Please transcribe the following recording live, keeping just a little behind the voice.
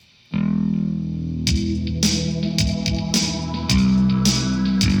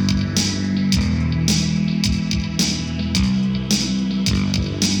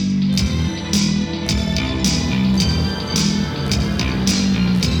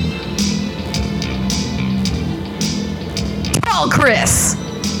Tall Chris.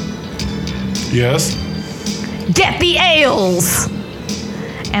 Yes? Get the ales.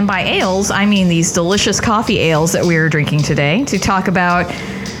 And by ales, I mean these delicious coffee ales that we are drinking today to talk about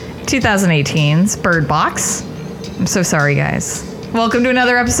 2018's Bird Box. I'm so sorry, guys. Welcome to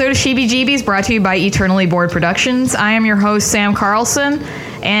another episode of Sheebie Jeebies, brought to you by Eternally Bored Productions. I am your host, Sam Carlson,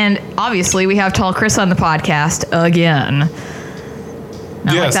 and obviously we have Tall Chris on the podcast again.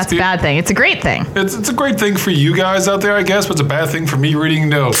 Not Yes, like that's a bad thing. It's a great thing. It's a great thing for you guys out there, I guess, but it's a bad thing for me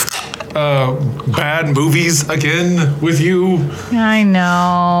reading bad movies again with you. I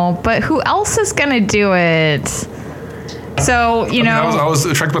know, but who else is going to do it? So, I was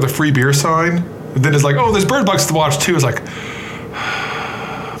attracted by the free beer sign. And then it's like, oh, there's Bird Box to watch too. It's like,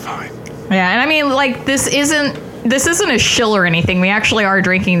 fine. Yeah, and I mean, like, this isn't a shill or anything. We actually are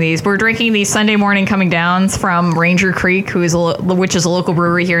drinking these. We're drinking these Sunday morning coming downs from Ranger Creek, which is a local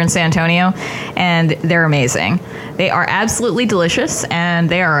brewery here in San Antonio, and they're amazing. They are absolutely delicious, and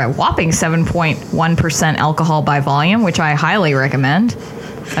they are a whopping 7.1% alcohol by volume, which I highly recommend,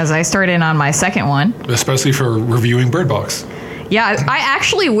 as I start in on my second one. Especially for reviewing Bird Box. Yeah, I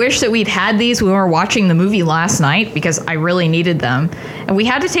actually wish that we'd had these when we were watching the movie last night, because I really needed them. And we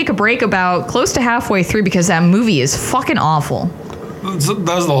had to take a break about close to halfway through because that movie is fucking awful. That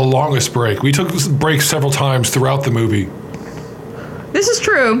was the longest break. We took breaks several times throughout the movie. This is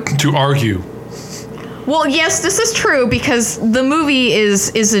true. To argue. Well, yes, this is true because the movie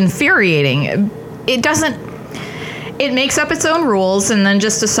is infuriating. It makes up its own rules and then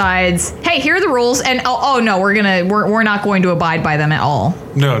just decides, hey, here are the rules, and oh no, we're not going to abide by them at all.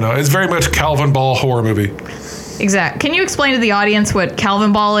 No, it's very much Calvin Ball horror movie. Exact. Can you explain to the audience what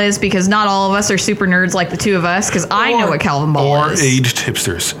Calvin Ball is? Because not all of us are super nerds like the two of us, because I know what Calvin Ball is. Or aged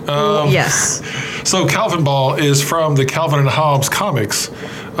hipsters. Yes. So Calvin Ball is from the Calvin and Hobbes comics.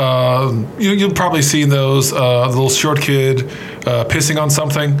 You'll probably seen those, the little short kid pissing on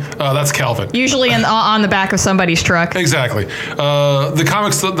something. That's Calvin. Usually on the back of somebody's truck. Exactly. The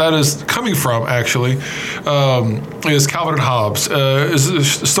comics that is coming from, actually, is Calvin and Hobbes. It's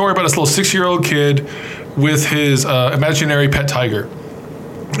a story about this little 6-year-old kid with his imaginary pet tiger.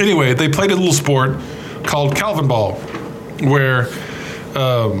 Anyway, they played a little sport called Calvin Ball, where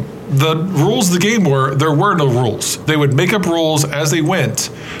the rules of the game were, there were no rules. They would make up rules as they went,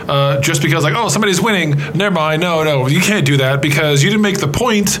 just because, like, oh, somebody's winning, never mind, no, you can't do that because you didn't make the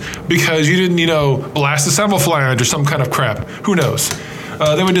point, because you didn't, blast the camouflage or some kind of crap. Who knows?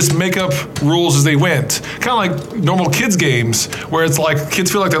 They would just make up rules as they went. Kind of like normal kids' games, where it's like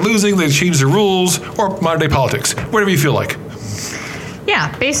kids feel like they're losing, they change the rules, or modern-day politics, whatever you feel like.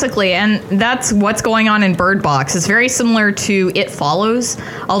 Yeah, basically, and that's what's going on in Bird Box. It's very similar to It Follows,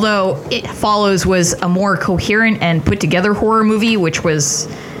 although It Follows was a more coherent and put-together horror movie, which was,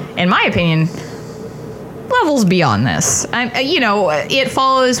 in my opinion, levels beyond this. It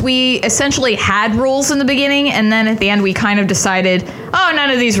Follows, we essentially had rules in the beginning, and then at the end we kind of decided, oh,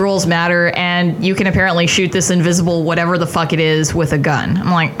 none of these rules matter, and you can apparently shoot this invisible whatever the fuck it is with a gun.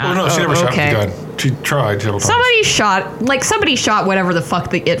 I'm like, oh, no, she never shot with a gun. She tried several times. Somebody shot whatever the fuck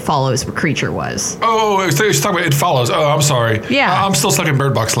the It Follows creature was. Oh, you're talking about It Follows. Oh, I'm sorry. Yeah. I'm still stuck in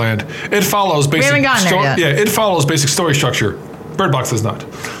Bird Box land. It Follows basic... We haven't gotten there yet. Yeah, It Follows basic story structure. Bird Box does not.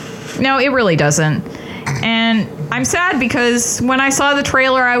 No, it really doesn't. And I'm sad because when I saw the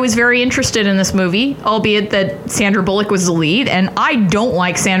trailer, I was very interested in this movie, albeit that Sandra Bullock was the lead, and I don't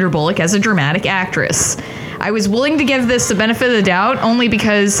like Sandra Bullock as a dramatic actress. I was willing to give this the benefit of the doubt only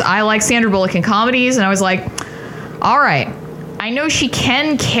because I like Sandra Bullock in comedies, and I was like, all right, I know she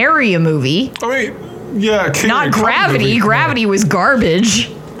can carry a movie. I mean, yeah, not Gravity. Gravity was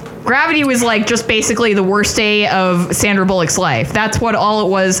garbage. Gravity was like just basically the worst day of Sandra Bullock's life. That's what all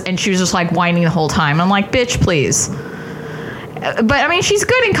it was, and she was just like whining the whole time. I'm like, bitch, please. But I mean, she's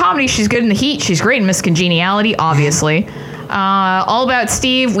good in comedy. She's good in The Heat. She's great in Miss Congeniality, obviously. All About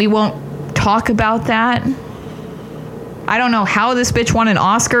Steve, we won't talk about that. I don't know how this bitch won an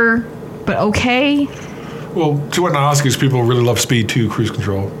Oscar, but okay. Well, she won an Oscar because people really love Speed 2, Cruise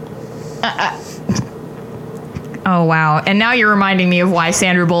Control. Oh, wow. And now you're reminding me of why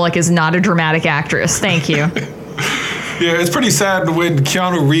Sandra Bullock is not a dramatic actress. Thank you. Yeah, it's pretty sad when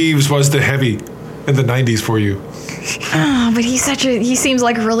Keanu Reeves was the heavy in the 90s for you. Oh, but he seems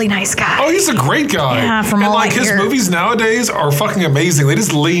like a really nice guy. Oh, he's a great guy. Yeah, from all I hear. His movies nowadays are fucking amazing. They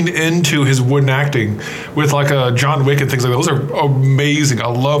just lean into his wooden acting with like John Wick and things like that. Those are amazing. I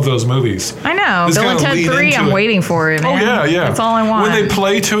love those movies. I know. Bill and Ted 3, I'm waiting for it, man. Oh, yeah. That's all I want. When they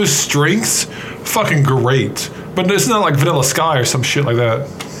play to his strengths, fucking great. But it's not like Vanilla Sky or some shit like that.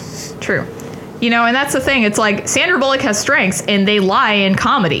 True. And that's the thing. It's like Sandra Bullock has strengths, and they lie in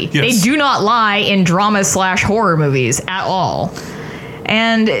comedy. Yes. They do not lie in drama/horror movies at all.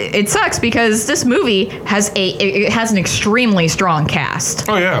 And it sucks because this movie has an extremely strong cast.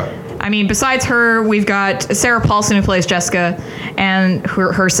 Oh, yeah. I mean, besides her, we've got Sarah Paulson, who plays Jessica, and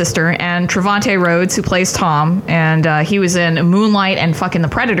her sister, and Trevante Rhodes, who plays Tom, and he was in Moonlight and fucking The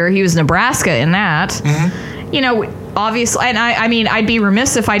Predator. He was Nebraska in that. Mm-hmm. Obviously, and I mean, I'd be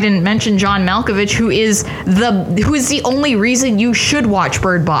remiss if I didn't mention John Malkovich, who is the only reason you should watch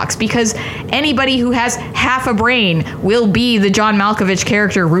Bird Box, because anybody who has half a brain will be the John Malkovich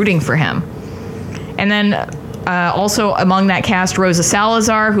character rooting for him. And then also among that cast, Rosa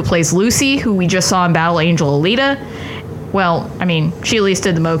Salazar, who plays Lucy, who we just saw in Battle Angel Alita. Well, I mean, she at least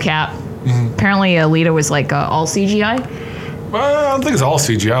did the mocap. Mm-hmm. Apparently, Alita was like all CGI. Well, I don't think it's all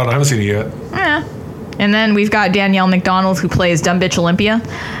CGI. I haven't seen it yet. Yeah. And then we've got Danielle McDonald, who plays Dumb Bitch Olympia,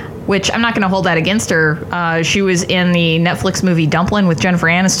 which I'm not going to hold that against her. She was in the Netflix movie Dumplin' with Jennifer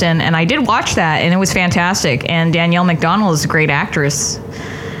Aniston, and I did watch that, and it was fantastic. And Danielle McDonald is a great actress.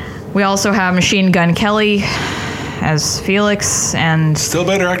 We also have Machine Gun Kelly as Felix, and... Still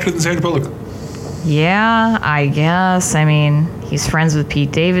better actor than Sandra Bullock. Yeah, I guess. I mean, he's friends with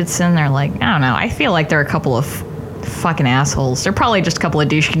Pete Davidson. They're like, I don't know. I feel like they're a couple of fucking assholes. They're probably just a couple of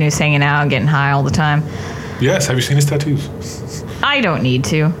douche canoes hanging out and getting high all the time. Yes, have you seen his tattoos? I don't need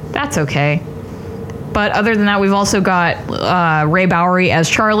to. That's okay. But other than that, we've also got Ray Bowery as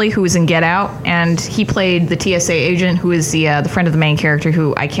Charlie, who was in Get Out, and he played the TSA agent, who is the friend of the main character,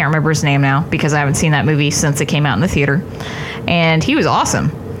 who I can't remember his name now because I haven't seen that movie since it came out in the theater. And he was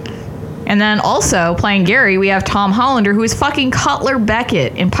awesome. And then also playing Gary, we have Tom Hollander, who is fucking Cutler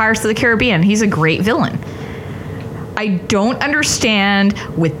Beckett in Pirates of the Caribbean. He's a great villain. I don't understand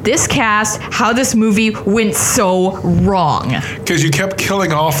with this cast how this movie went so wrong. Because you kept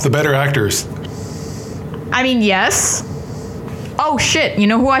killing off the better actors. I mean, yes. Oh, shit. You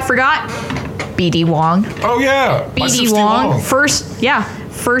know who I forgot? B.D. Wong. Oh, yeah. B.D. Wong.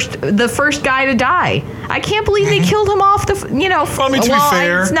 The first guy to die. I can't believe they killed him off the, Well, I mean, to be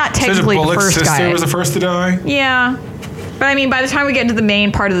fair, it's not technically the first sister guy. was the first to die. Yeah. But I mean, by the time we get into the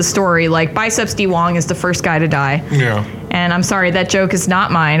main part of the story, like, Biceps D. Wong is the first guy to die. Yeah. And I'm sorry, that joke is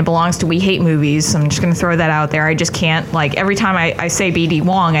not mine. It belongs to We Hate Movies. I'm just going to throw that out there. I just can't, like, every time I say B.D.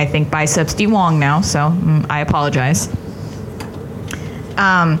 Wong, I think Biceps D. Wong now, so I apologize.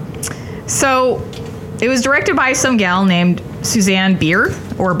 So it was directed by some gal named Suzanne Bier,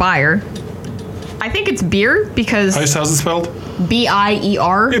 or Bier. I think it's Bier because... How's it spelled?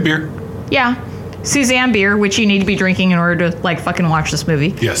 B-I-E-R. Yeah, beer. Yeah. Suzanne Bier, which you need to be drinking in order to, like, fucking watch this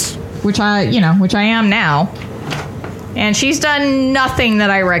movie. Yes. Which I am now. And she's done nothing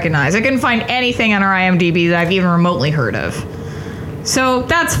that I recognize. I couldn't find anything on her IMDb that I've even remotely heard of. So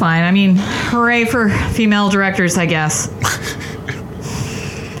that's fine. I mean, hooray for female directors, I guess.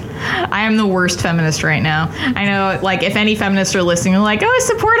 I am the worst feminist right now. I know, like, if any feminists are listening, they're like, oh,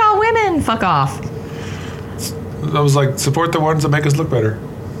 support all women. Fuck off. I was like, support the ones that make us look better.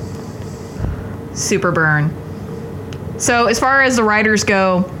 Super burn. So as far as the writers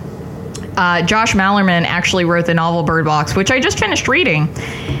go, Josh Malerman actually wrote the novel Bird Box, which I just finished reading.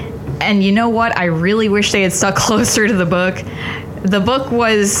 And you know what? I really wish they had stuck closer to the book. The book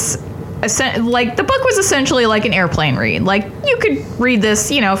was essentially like an airplane read. Like, you could read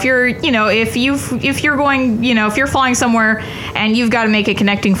this, if you're flying somewhere and you've got to make a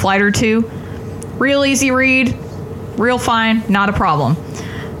connecting flight or two. Real easy read, real fine, not a problem.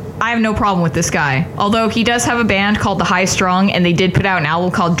 I have no problem with this guy. Although he does have a band called The High Strung, and they did put out an album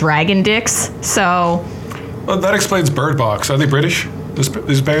called Dragon Dicks, so... Well, that explains Bird Box. Are they British,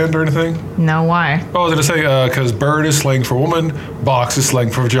 this band or anything? No, why? Oh, I was going to say, because bird is slang for woman, box is slang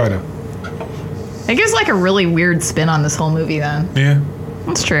for vagina. It gives, like, a really weird spin on this whole movie, then. Yeah.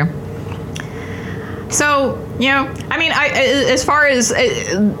 That's true. So, I mean, as far as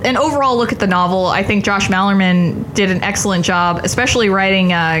an overall look at the novel, I think Josh Malerman did an excellent job, especially writing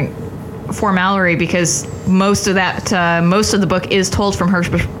for Mallory, because most of the book is told from her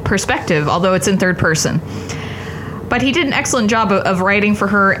perspective, although it's in third person. But he did an excellent job of writing for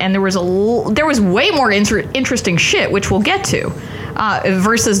her, and there was way more interesting shit, which we'll get to,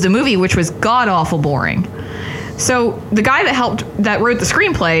 versus the movie, which was god awful boring. So the guy that wrote the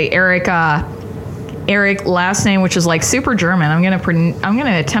screenplay, Eric, last name, which is like super German. I'm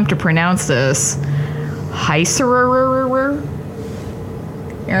gonna attempt to pronounce this. Heiserer.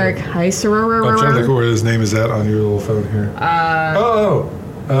 Eric Heiserer. I'm trying to think where his name is at on your little phone here.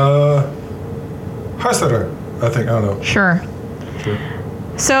 Heiserer. I think, I don't know. Sure.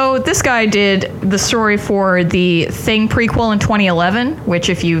 So this guy did the story for the Thing prequel in 2011, which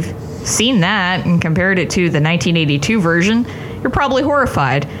if you've seen that and compared it to the 1982 version, you're probably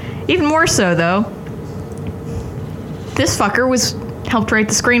horrified. Even more so, though, this fucker helped write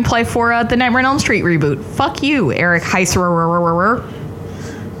the screenplay for the Nightmare on Elm Street reboot. Fuck you, Eric Heisserer.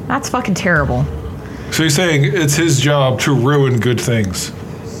 That's fucking terrible. So you're saying it's his job to ruin good things?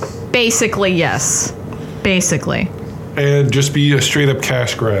 Basically, yes. Basically. And just be a straight up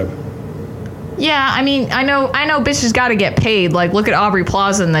cash grab. Yeah, I mean, I know bitches gotta get paid. Like, look at Aubrey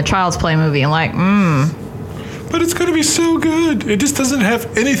Plaza in the Child's Play movie and like, But it's gonna be so good. It just doesn't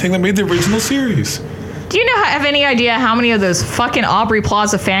have anything that made the original series. Do you have any idea how many of those fucking Aubrey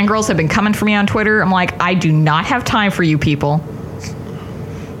Plaza fangirls have been coming for me on Twitter? I'm like, I do not have time for you people.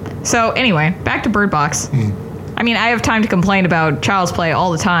 So anyway, back to Bird Box. I mean, I have time to complain about Child's Play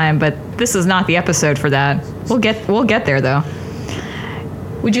all the time, but this is not the episode for that. We'll get there though.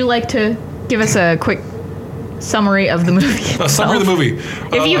 Would you like to give us a quick summary of the movie itself? A summary of the movie.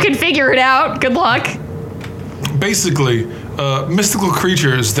 If you can figure it out, good luck. Basically, mystical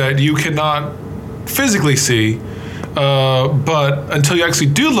creatures that you cannot physically see, but until you actually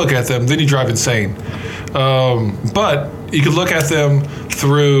do look at them, then you drive insane. But you can look at them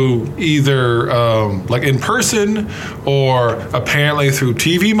through either like in person or apparently through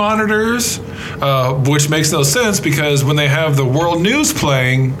TV monitors, which makes no sense because when they have the world news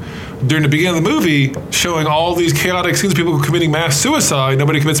playing during the beginning of the movie showing all these chaotic scenes of people committing mass suicide,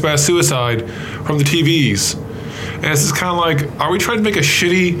 nobody commits mass suicide from the TVs. And it's just kind of like, are we trying to make a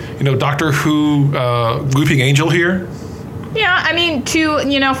shitty, Doctor Who Weeping Angel here? Yeah, I mean,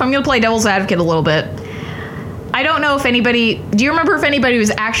 if I'm going to play devil's advocate a little bit, I don't know do you remember if anybody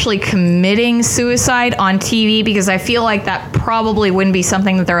was actually committing suicide on TV? Because I feel like that probably wouldn't be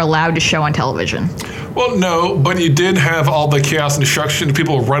something that they're allowed to show on television. Well, no, but you did have all the chaos and destruction,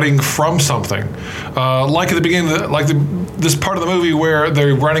 people running from something. Like at the beginning, this part of the movie where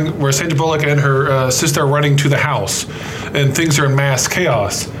where Sandra Bullock and her sister are running to the house, and things are in mass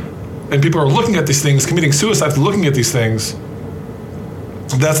chaos, and people are looking at these things, committing suicide, looking at these things.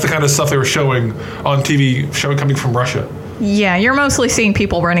 That's the kind of stuff they were showing on TV, coming from Russia. Yeah, you're mostly seeing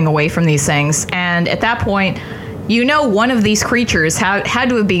people running away from these things, and at that point, one of these creatures had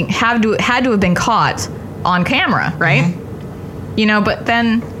to have been caught on camera, right? Mm-hmm. But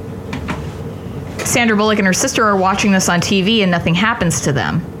then Sandra Bullock and her sister are watching this on TV, and nothing happens to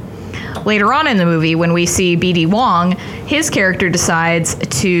them. Later on in the movie, when we see B.D. Wong, his character decides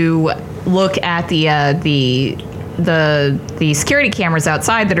to look at the security cameras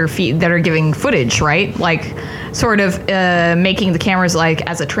outside that are giving footage, right? Like, sort of making the cameras like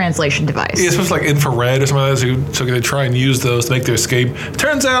as a translation device. Yeah, it's supposed to like infrared or something like that, so they try and use those to make their escape.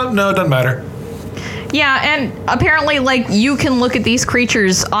 Turns out, no, it doesn't matter. Yeah, and apparently, like, you can look at these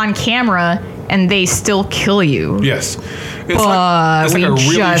creatures on camera and they still kill you. Yes. It's like a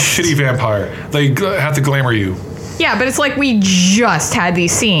really shitty vampire. They have to glamour you. Yeah, but it's like we just had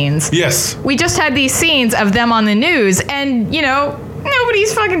these scenes. Yes. We just had these scenes of them on the news, and,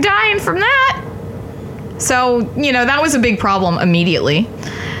 nobody's fucking dying from that. So, that was a big problem immediately.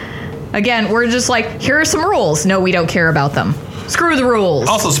 Again, we're just like, here are some rules. No, we don't care about them. Screw the rules.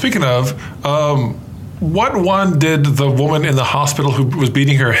 Also, speaking of, what one did the woman in the hospital who was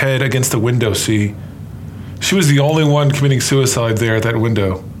beating her head against the window see? She was the only one committing suicide there at that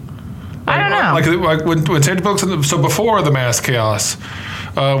window. I don't know. Like when Sandra Bullock's so before the mass chaos,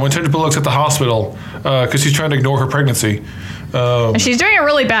 when Sandra Bullock's at the hospital because she's trying to ignore her pregnancy. And she's doing a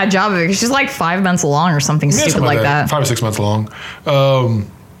really bad job of it because she's like 5 months along or something stupid like that. 5 or 6 months along.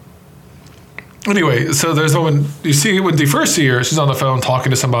 Anyway, so there's a woman, you see, when you first see her, she's on the phone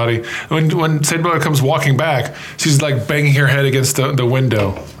talking to somebody. When Sandra Bullock comes walking back, she's like banging her head against the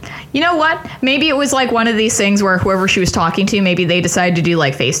window. You know what? Maybe it was like one of these things where whoever she was talking to, maybe they decided to do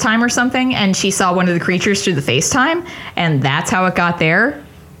like FaceTime or something, and she saw one of the creatures through the FaceTime, and that's how it got there.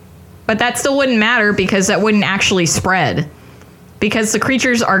 But that still wouldn't matter because that wouldn't actually spread. Because the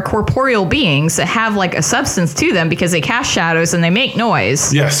creatures are corporeal beings that have like a substance to them because they cast shadows and they make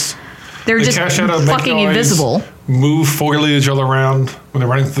noise. Yes. They're just fucking invisible. Move foliage all around when they're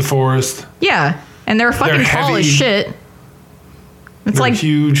running through the forest. Yeah, and they're fucking tall as shit. It's like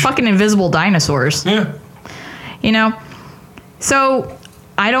huge. Fucking invisible dinosaurs. Yeah. So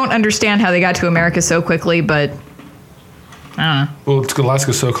I don't understand how they got to America so quickly, but I don't know. Well,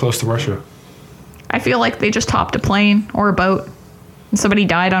 Alaska's so close to Russia. I feel like they just hopped a plane or a boat and somebody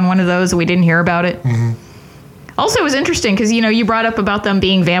died on one of those and we didn't hear about it. Mm-hmm. Also, it was interesting because, you brought up about them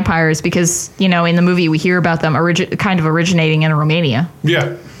being vampires because, in the movie we hear about them kind of originating in Romania.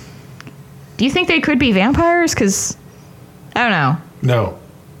 Yeah. Do you think they could be vampires? Because, I don't know. No.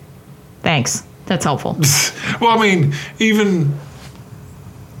 Thanks. That's helpful. Well, I mean, even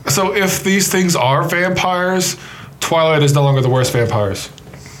So if these things are vampires, Twilight is no longer the worst vampires.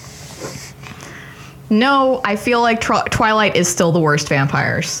 No, I feel like Twilight is still the worst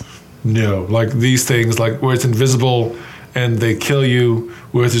vampires. No, like these things, like where it's invisible and they kill you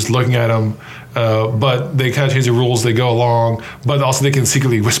with just looking at them, but they kind of change the rules as they go along, but also they can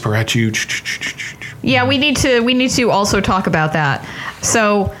secretly whisper at you. Yeah, we need to also talk about that.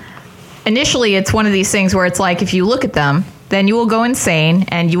 So initially it's one of these things where it's like if you look at them, then you will go insane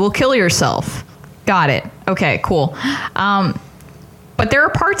and you will kill yourself. Got it. Okay, cool. But there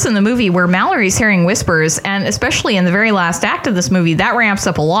are parts in the movie where Mallory's hearing whispers, and especially in the very last act of this movie, that ramps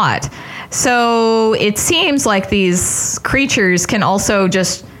up a lot. So it seems like these creatures can also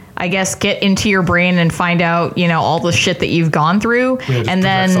just, I guess, get into your brain and find out, all the shit that you've gone through. Yeah, and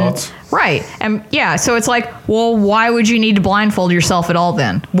then, thoughts. Right. And yeah, so it's like, well, why would you need to blindfold yourself at all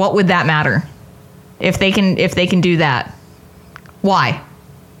then? What would that matter? If they can do that. Why?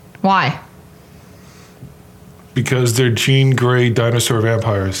 Because they're Jean Grey dinosaur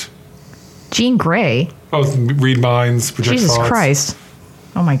vampires. Jean Grey? Oh, read minds, project Jesus thoughts. Christ.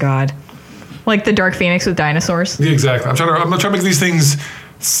 Oh my God. Like the Dark Phoenix with dinosaurs? Yeah, exactly. I'm trying to make these things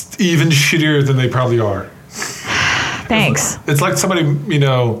even shittier than they probably are. Thanks. It's like somebody,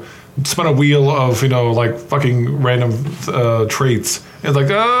 spun a wheel of, like fucking random traits. It's like,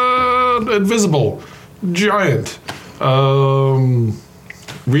 invisible, giant,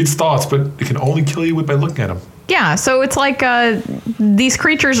 reads thoughts, but it can only kill you by looking at them. Yeah, so it's like these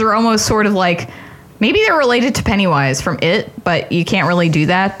creatures are almost sort of like, maybe they're related to Pennywise from It, but you can't really do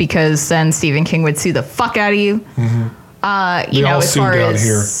that because then Stephen King would sue the fuck out of you. Mm-hmm. They all sue down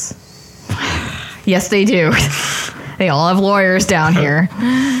here. Yes, they do. They all have lawyers down here.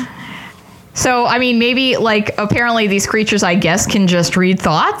 So, I mean, maybe, like, apparently these creatures, I guess, can just read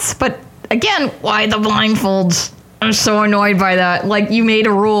thoughts. But, again, why the blindfolds? I'm so annoyed by that. Like, you made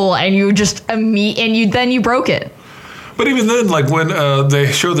a rule and you just then you broke it. But even then, like when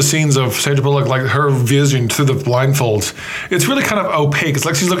they show the scenes of Sandra Bullock, like her vision through the blindfolds, it's really kind of opaque. It's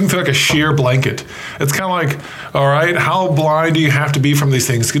like she's looking through like a sheer blanket. It's kind of like, all right, how blind do you have to be from these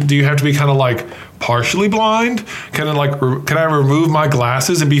things? Do you have to be kind of like partially blind? Can I remove my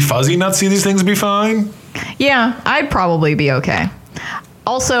glasses and be fuzzy, not see these things and be fine? Yeah, I'd probably be okay.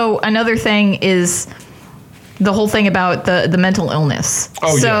 Also, another thing is the whole thing about the mental illness.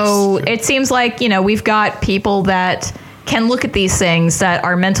 Oh, so yes. It seems like, we've got people that can look at these things that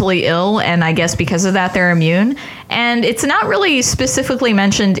are mentally ill, and I guess because of that, they're immune. And it's not really specifically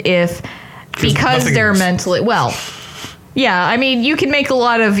mentioned if because they're mentally well. Yeah, I mean, you can make a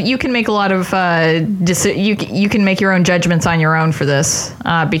lot of you can make your own judgments on your own for this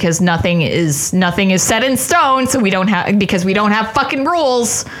because nothing is set in stone. So we don't have fucking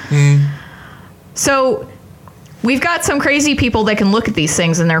rules. So we've got some crazy people that can look at these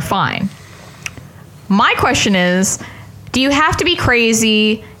things and they're fine. My question is, do you have to be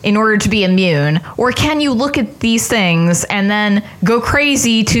crazy in order to be immune? Or can you look at these things and then go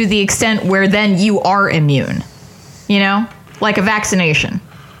crazy to the extent where then you are immune? Like a vaccination.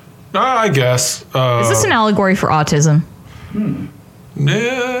 I guess. Is this an allegory for autism?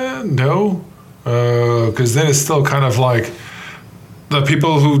 No. Because then it's still kind of like the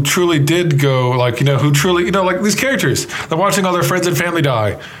people who truly did go, like, who truly, like these characters, they're watching all their friends and family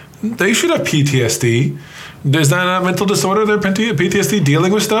die. They should have PTSD. Is that a mental disorder? Their PTSD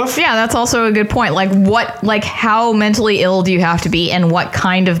dealing with stuff? Yeah, that's also a good point. How mentally ill do you have to be, and what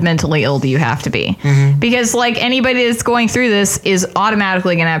kind of mentally ill do you have to be? Mm-hmm. Because anybody that's going through this is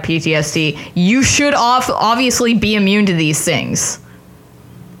automatically going to have PTSD. You should obviously be immune to these things.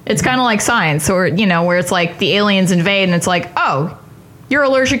 It's kind of like science, or where it's like the aliens invade, and it's like, oh, you're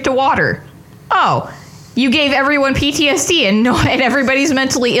allergic to water. Oh, you gave everyone PTSD, and everybody's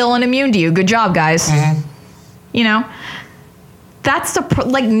mentally ill and immune to you. Good job, guys. Mm-hmm. That's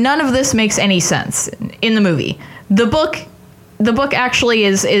none of this makes any sense in the movie. The book actually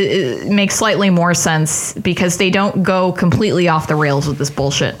makes slightly more sense because they don't go completely off the rails with this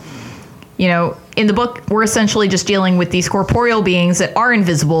bullshit. In the book, we're essentially just dealing with these corporeal beings that are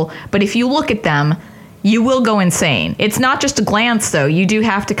invisible, but if you look at them, you will go insane. It's not just a glance, though. You do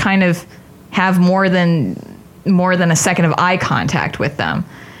have to kind of have more than a second of eye contact with them,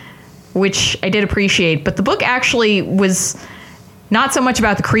 which I did appreciate. But the book actually was not so much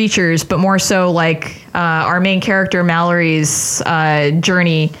about the creatures, but more so like our main character Mallory's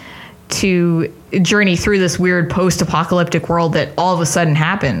journey through this weird post-apocalyptic world that all of a sudden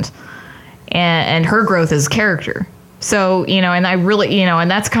happened, and her growth as a character. So, and I really, and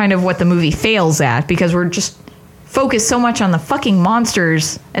that's kind of what the movie fails at, because we're just focused so much on the fucking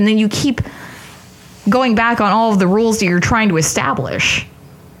monsters, and then you keep going back on all of the rules that you're trying to establish.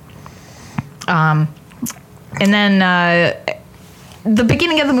 And then the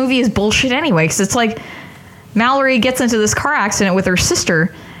beginning of the movie is bullshit anyway, because it's like Mallory gets into this car accident with her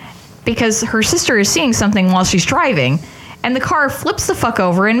sister because her sister is seeing something while she's driving, and the car flips the fuck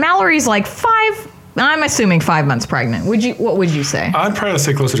over, and Mallory's like 5 months pregnant. What would you say? I'd probably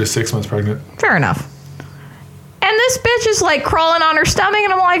say closer to 6 months pregnant. Fair enough. And this bitch is like crawling on her stomach,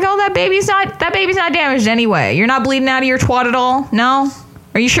 and I'm like, oh, that baby's not damaged anyway. You're not bleeding out of your twat at all? No?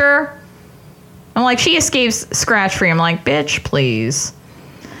 Are you sure? I'm like, she escapes scratch-free. I'm like, bitch, please.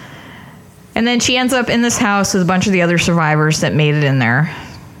 And then she ends up in this house with a bunch of the other survivors that made it in there.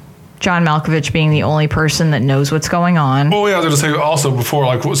 John Malkovich being the only person that knows what's going on. Well, yeah, I was going to say also before,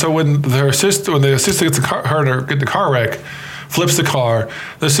 like, so when the sister gets her get the car wreck, flips the car,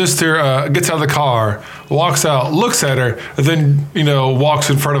 the sister gets out of the car, walks out, looks at her, and then,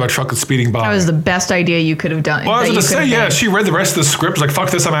 walks in front of a truck that's speeding by. That was the best idea you could have done. Well, I was going to say, yeah, she read the rest of the script, was like, fuck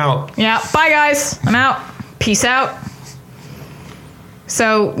this, I'm out. Yeah, bye, guys. I'm out. Peace out.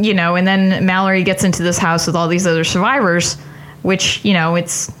 So, and then Mallory gets into this house with all these other survivors, which,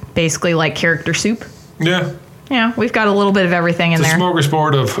 it's basically like character soup. Yeah. Yeah, we've got a little bit of everything in there. It's a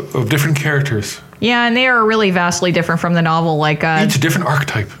smorgasbord of different characters. Yeah, and they are really vastly different from the novel. Like each a different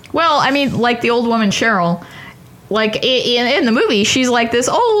archetype. Well, I mean, like the old woman Cheryl, like in the movie, she's like this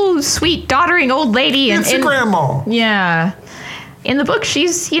old, sweet, doddering old lady. It's a grandma. Yeah. In the book,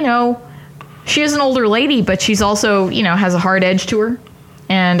 she's, she is an older lady, but she's also, has a hard edge to her.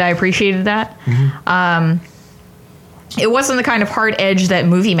 And I appreciated that. Mm-hmm. It wasn't the kind of hard edge that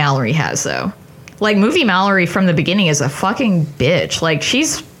movie Mallory has, though. Like, movie Mallory from the beginning is a fucking bitch. Like,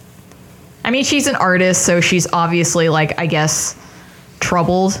 she's an artist, so she's obviously, like, I guess,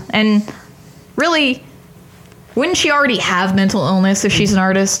 troubled. And really, wouldn't she already have mental illness if she's an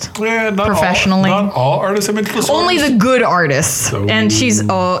artist? Yeah, professionally. Not all artists have mental disorders. Only the good artists. So. And she's,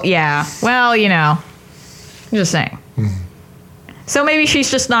 yeah. Well, I'm just saying. Mm-hmm. So maybe she's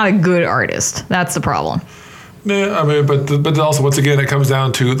just not a good artist. That's the problem. Yeah, I mean, but also, once again, it comes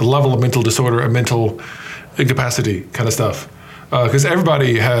down to the level of mental disorder and mental incapacity kind of stuff. Because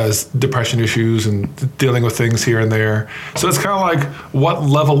everybody has depression issues and dealing with things here and there. So it's kind of like, what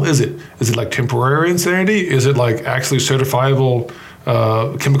level is it? Is it like temporary insanity? Is it like actually certifiable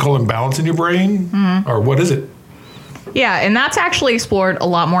chemical imbalance in your brain? Mm-hmm. Or what is it? Yeah, and that's actually explored a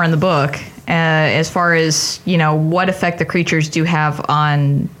lot more in the book as far as, what effect the creatures do have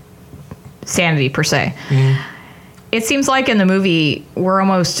on sanity per se. Mm-hmm. It seems like in the movie, we're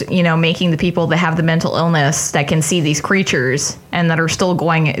almost, making the people that have the mental illness that can see these creatures and that are still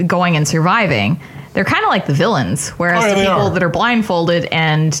going and surviving. They're kind of like the villains, whereas the people that are blindfolded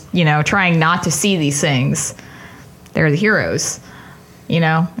and, trying not to see these things, they're the heroes,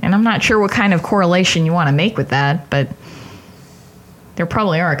 And I'm not sure what kind of correlation you want to make with that, but there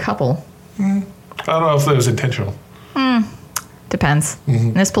probably are a couple. I don't know if that was intentional. Depends. Mm-hmm.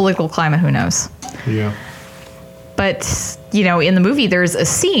 In this political climate, who knows? Yeah. But, in the movie, there's a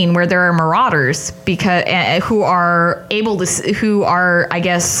scene where there are marauders who are, I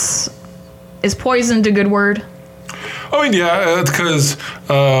guess, is poisoned a good word? I mean, yeah, because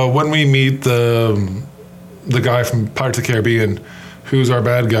when we meet the guy from Pirates of the Caribbean, who's our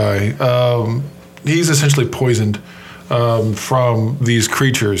bad guy, he's essentially poisoned from these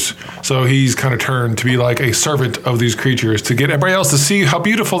creatures. So he's kind of turned to be like a servant of these creatures to get everybody else to see how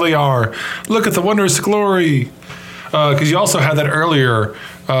beautiful they are. Look at the wondrous glory. Because you also had that earlier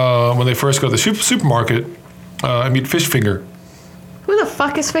when they first go to the supermarket and meet Fishfinger. Who the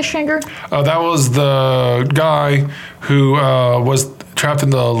fuck is Fishfinger? That was the guy who was trapped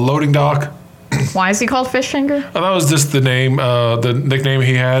in the loading dock. Why is he called Fishfinger? That was just the name, the nickname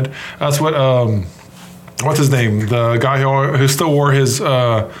he had. That's what, what's his name? The guy who still wore his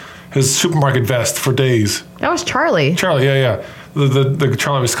supermarket vest for days. That was Charlie. Charlie, yeah. The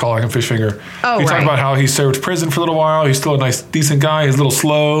Charlie was calling him Fishfinger. Oh, he talked about how he served prison for a little while. He's still a nice, decent guy. He's a little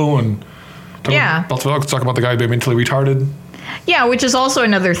slow, and talk about the guy being mentally retarded. Yeah, which is also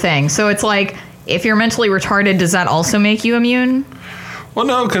another thing. So it's like, if you're mentally retarded, does that also make you immune? Well,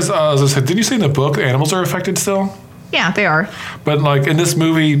 no, because as I said, didn't you say in the book animals are affected still? Yeah, they are. But like in this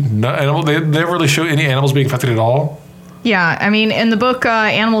movie, they never really show any animals being affected at all. Yeah, I mean, in the book,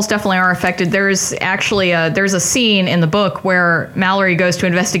 animals definitely are affected. There's actually there's a scene in the book where Mallory goes to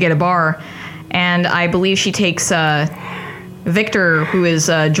investigate a bar, and I believe she takes Victor, who is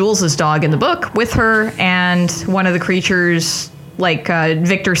Jules's dog in the book, with her, and one of the creatures,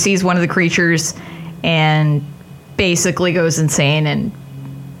 Victor sees one of the creatures and basically goes insane and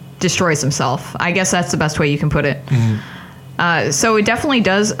destroys himself. I guess that's the best way you can put it. Mm-hmm. So it definitely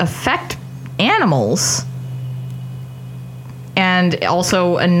does affect animals. And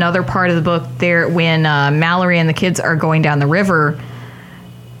also another part of the book there, when Mallory and the kids are going down the river,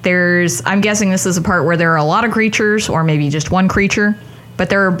 I'm guessing this is a part where there are a lot of creatures, or maybe just one creature, but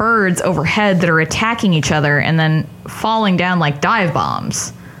there are birds overhead that are attacking each other and then falling down like dive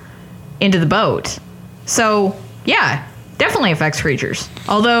bombs into the boat. So, yeah, definitely affects creatures.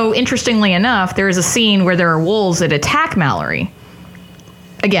 Although, interestingly enough, there is a scene where there are wolves that attack Mallory.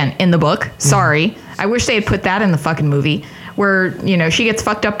 Again, in the book. Sorry. I wish they had put that in the fucking movie, where, she gets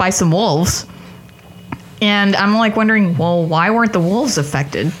fucked up by some wolves. And I'm like wondering, well, why weren't the wolves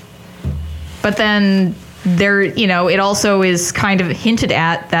affected? But then there, it also is kind of hinted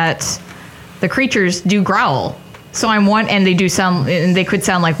at that the creatures do growl. So and they do sound, and they could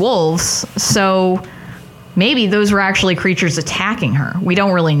sound like wolves. So maybe those were actually creatures attacking her. We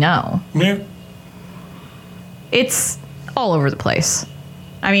don't really know. Yeah. It's all over the place.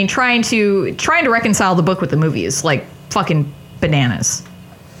 I mean, trying to reconcile the book with the movie is like fucking bananas.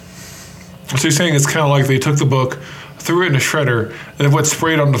 So you're saying it's kind of like they took the book, threw it in a shredder, and then what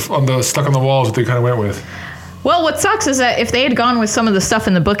sprayed on the stuck on the walls that they kind of went with. Well, what sucks is that if they had gone with some of the stuff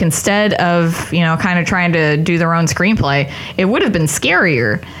in the book instead of, kind of trying to do their own screenplay, it would have been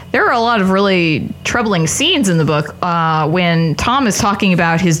scarier. There are a lot of really troubling scenes in the book when Tom is talking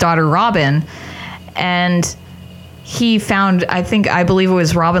about his daughter Robin, and he found, I believe it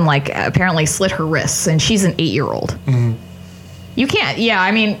was Robin, apparently slit her wrists, and she's an 8-year-old. Mm-hmm. You can't,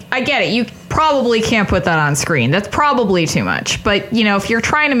 I get it. You probably can't put that on screen. That's probably too much. But, if you're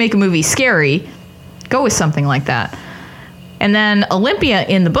trying to make a movie scary, go with something like that. And then Olympia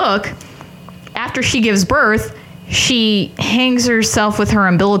in the book, after she gives birth, she hangs herself with her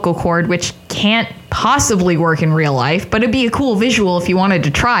umbilical cord, which can't possibly work in real life, but it'd be a cool visual if you wanted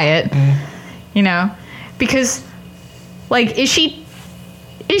to try it, because, is she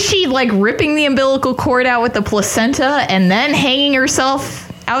ripping the umbilical cord out with the placenta and then hanging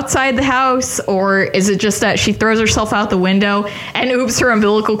herself outside the house? Or is it just that she throws herself out the window and oops, her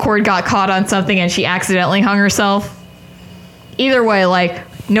umbilical cord got caught on something and she accidentally hung herself? Either way,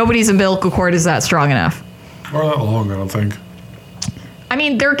 nobody's umbilical cord is that strong enough. Or that long, I don't think. I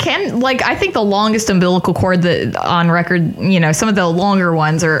mean, there can, I think the longest umbilical cord that on record, some of the longer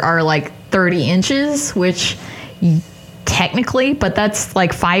ones are 30 inches, which technically, but that's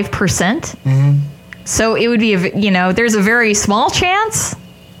 5%. Mm-hmm. So it would be, there's a very small chance.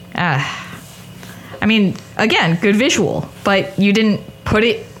 I mean, again, good visual, but you didn't put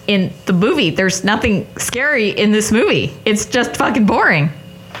it in the movie. There's nothing scary in this movie. It's just fucking boring.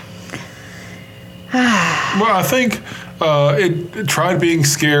 Well, I think it tried being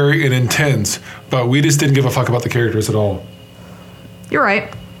scary and intense, but we just didn't give a fuck about the characters at all. You're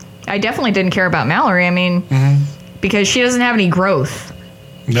right. I definitely didn't care about Mallory. I mean, because she doesn't have any growth.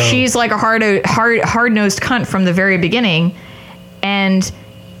 No. She's like a hard-nosed cunt from the very beginning, and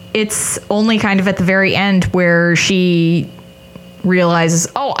it's only kind of at the very end where she realizes,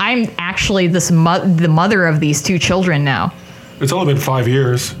 oh, I'm actually the mother of these 2 children now. It's only been 5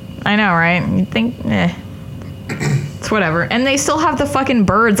 years. I know, right? You'd think, it's whatever. And they still have the fucking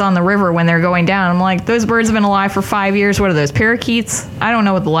birds on the river when they're going down. I'm like, those birds have been alive for 5 years. What are those, parakeets? I don't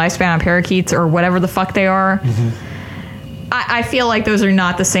know what the lifespan of parakeets or whatever the fuck they are. Mm-hmm. I feel like those are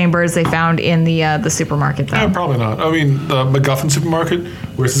not the same birds they found in the supermarket, though. Yeah, probably not. I mean, the MacGuffin supermarket,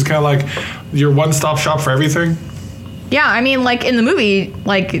 where this is kind of like your one-stop shop for everything. Yeah, I mean, in the movie,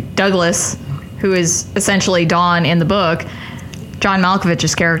 Douglas, who is essentially Dawn in the book, John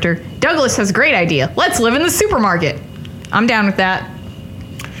Malkovich's character, Douglas has a great idea. Let's live in the supermarket. I'm down with that.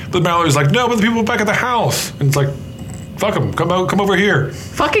 But Mallory's like, no, but the people back at the house. And it's like, fuck them. Come over here.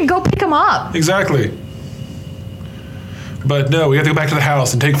 Fucking go pick them up. Exactly. But no, we have to go back to the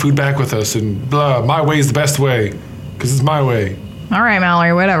house and take food back with us, and blah, my way is the best way, because it's my way. All right,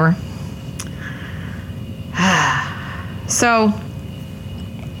 Mallory, whatever. So,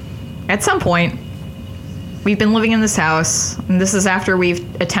 at some point, we've been living in this house, and this is after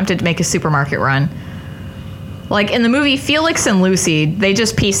we've attempted to make a supermarket run. In the movie Felix and Lucy, they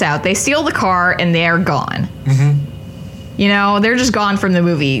just peace out. They steal the car, and they're gone. Mm-hmm. They're just gone from the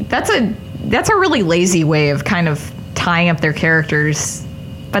movie. That's a really lazy way of kind of tying up their characters,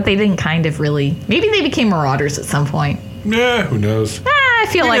 but they didn't kind of really. Maybe they became marauders at some point. Yeah, who knows? I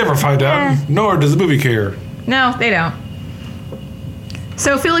feel we never find out, nor does the movie care. No, they don't.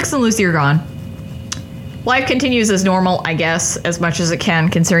 So Felix and Lucy are gone. Life continues as normal, I guess, as much as it can,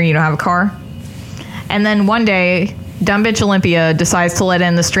 considering you don't have a car. And then one day, dumb bitch Olympia decides to let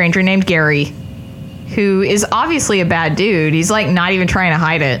in the stranger named Gary, who is obviously a bad dude. He's not even trying to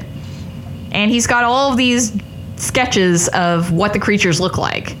hide it. And he's got all of these sketches of what the creatures look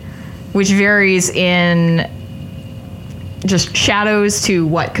like, which varies in just shadows to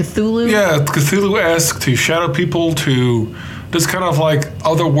what, Cthulhu? Yeah, Cthulhu-esque to shadow people to just kind of like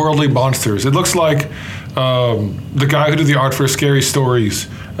otherworldly monsters. It looks like the guy who did the art for Scary Stories.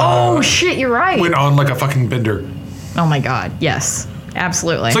 Oh shit, you're right. Went on like a fucking bender. Oh my god, yes,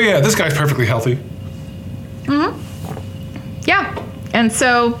 absolutely. So yeah, this guy's perfectly healthy. Yeah, and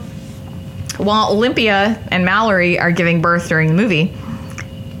so while Olympia and Mallory are giving birth during the movie,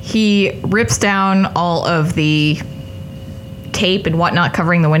 he rips down all of the tape and whatnot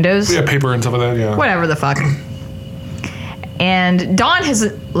covering the windows. Yeah, paper and stuff like that, yeah. Whatever the fuck. And Douglas,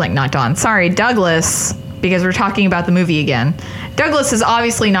 because we're talking about the movie again. Douglas has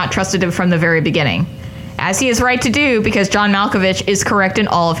obviously not trusted him from the very beginning, as he is right to do because John Malkovich is correct in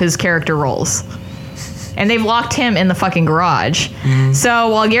all of his character roles. And they've locked him in the fucking garage. Mm-hmm. So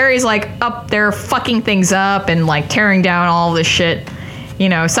while Gary's like up there fucking things up and like tearing down all this shit, you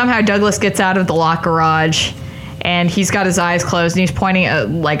know, somehow Douglas gets out of the locked garage and he's got his eyes closed and he's pointing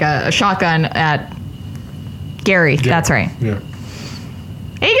a shotgun at Gary. Yeah. That's right. Yeah.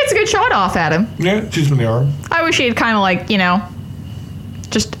 And he gets a good shot off at him. Yeah, shoots him in the arm. I wish he had kind of like, you know,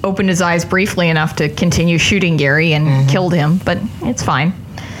 just opened his eyes briefly enough to continue shooting Gary and killed him, but it's fine.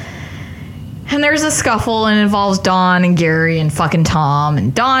 And there's a scuffle and it involves Dawn and Gary and fucking Tom.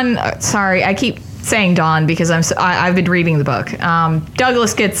 And Dawn, sorry, I keep saying Dawn because I've been reading the book.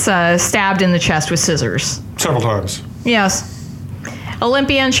 Douglas gets stabbed in the chest with scissors. Several times. Yes.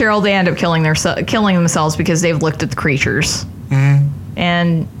 Olympia and Cheryl, they end up killing themselves because they've looked at the creatures. Mm-hmm.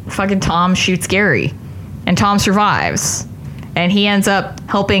 And fucking Tom shoots Gary. And Tom survives. And he ends up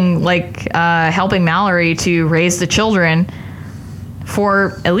helping Mallory to raise the children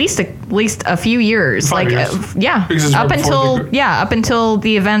for at least a few years. 5 years. Up until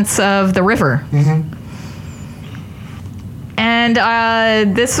the events of the river. Mm-hmm.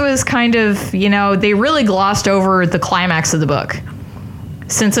 And this was kind of, you know, they really glossed over the climax of the book.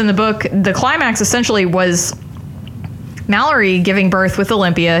 Since in the book, the climax essentially was Mallory giving birth with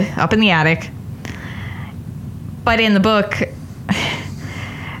Olympia up in the attic. But in the book,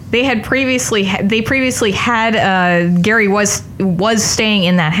 they previously had Gary was staying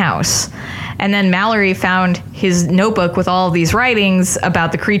in that house. And then Mallory found his notebook with all of these writings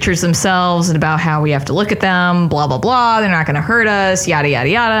about the creatures themselves and about how we have to look at them, blah, blah, blah. They're not going to hurt us, yada, yada,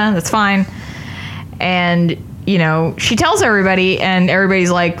 yada. That's fine. And, you know, she tells everybody and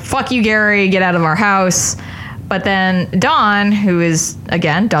everybody's like, fuck you, Gary, get out of our house. But then Dawn, who is,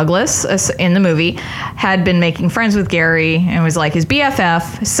 again, Douglas in the movie, had been making friends with Gary and was like his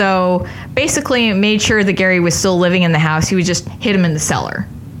BFF. So basically made sure that Gary was still living in the house. He would just hit him in the cellar.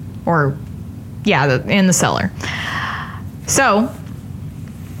 In the cellar. So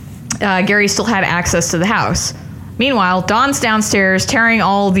Gary still had access to the house. Meanwhile, Dawn's downstairs tearing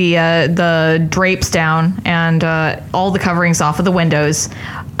all the drapes down and all the coverings off of the windows,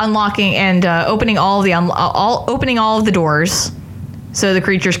 unlocking and opening all of the doors so the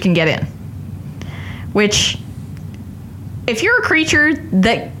creatures can get in. Which, if you're a creature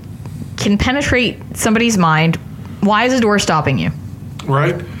that can penetrate somebody's mind, why is the door stopping you?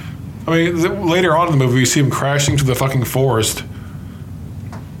 Right? I mean, later on in the movie, we see him crashing to the fucking forest.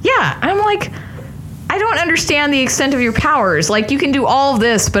 Yeah, I'm like, I don't understand the extent of your powers. Like, you can do all of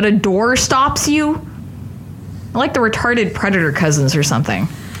this, but a door stops you? Like the retarded Predator cousins or something.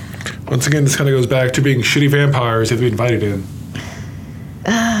 Once again, this kind of goes back to being shitty vampires if you invited in.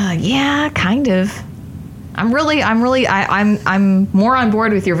 Yeah, kind of. I'm more on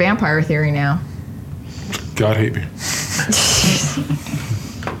board with your vampire theory now. God hate me.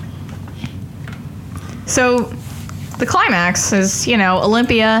 So, the climax is, you know,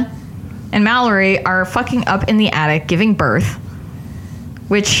 Olympia and Mallory are fucking up in the attic giving birth,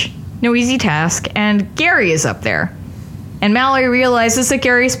 which, no easy task, and Gary is up there. And Mallory realizes that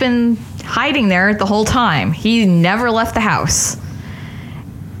Gary's been hiding there the whole time. He never left the house.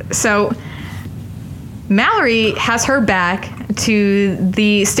 So, Mallory has her back to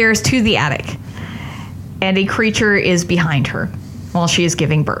the stairs to the attic, and a creature is behind her while she is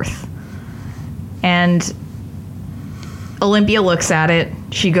giving birth. And Olympia looks at it.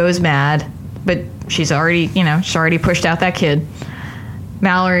 She goes mad, but she's already pushed out that kid.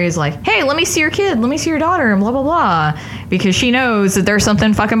 Mallory is like, hey, let me see your kid. Let me see your daughter, and blah, blah, blah. Because she knows that there's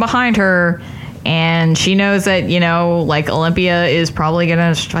something fucking behind her. And she knows that, you know, like, Olympia is probably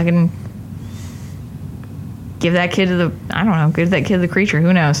going to fucking give that kid to the creature.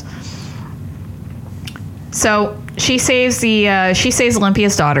 Who knows? So she saves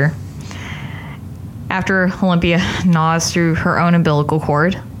Olympia's daughter. After Olympia gnaws through her own umbilical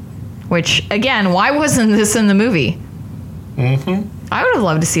cord, which, again, why wasn't this in the movie? Mm-hmm. I would have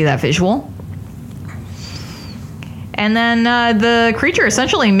loved to see that visual. And then the creature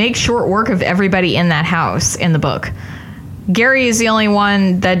essentially makes short work of everybody in that house in the book. Gary is the only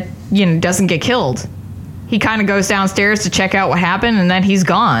one that, doesn't get killed. He kind of goes downstairs to check out what happened, and then he's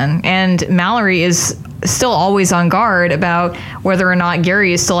gone. And Mallory is still always on guard about whether or not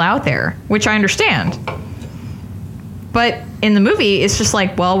Gary is still out there, which I understand. But in the movie, it's just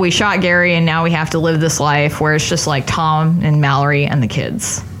like, well, we shot Gary, and now we have to live this life where it's just like Tom and Mallory and the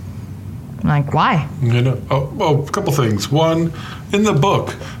kids. I'm like, why? A couple things. One, in the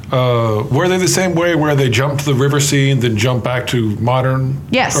book, were they the same way where they jump to the river scene, then jump back to modern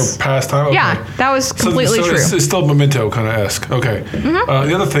yes. or past time? Okay. Yeah, that was completely true. It's still Memento kind of esque. Okay. Mm-hmm.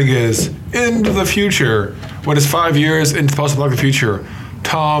 The other thing is, into the future, when it's 5 years into post-apocalyptic future,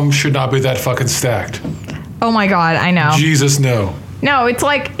 Tom should not be that fucking stacked. Oh my God, I know. Jesus, no. No, it's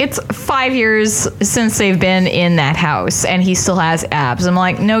like, it's 5 years since they've been in that house, and he still has abs. I'm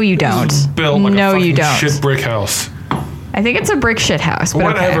like, no, you don't. Built like no, a you fucking don't. shit brick house. I think it's a brick shit house. But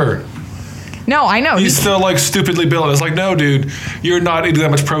Whatever. Okay. No, I know. He's still like stupidly built. It's like, no, dude, you're not eating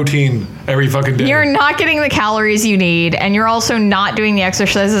that much protein every fucking day. You're not getting the calories you need, and you're also not doing the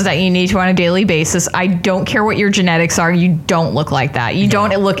exercises that you need to on a daily basis. I don't care what your genetics are. You don't look like that. You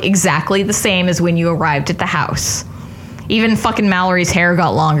don't look exactly the same as when you arrived at the house. Even fucking Mallory's hair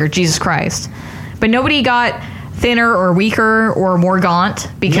got longer. Jesus Christ. But nobody got thinner or weaker or more gaunt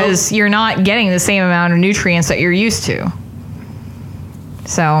because you're not getting the same amount of nutrients that you're used to.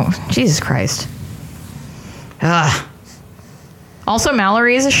 So, Jesus Christ. Ugh. Also,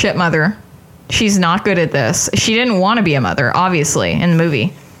 Mallory is a shit mother. She's not good at this. She didn't want to be a mother, obviously, in the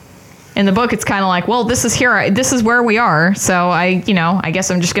movie. In the book, it's kind of like, well, this is where we are, so I guess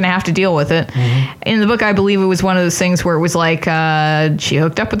I'm just going to have to deal with it. Mm-hmm. In the book, I believe it was one of those things where it was like, she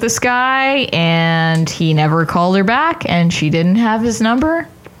hooked up with this guy, and he never called her back, and she didn't have his number,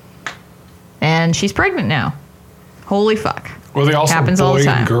 and she's pregnant now. Holy fuck. Were they also Happens all boy the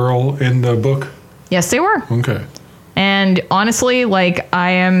time. and girl in the book? Yes, they were. Okay. And honestly, like,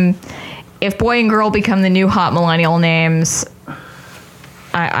 if boy and girl become the new hot millennial names,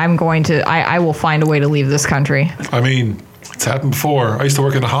 I will find a way to leave this country. I mean, it's happened before. I used to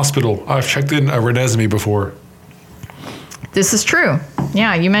work in a hospital. I've checked in a Renesmee before. This is true.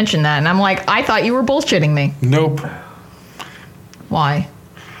 Yeah, you mentioned that. And I'm like, I thought you were bullshitting me. Nope. Why?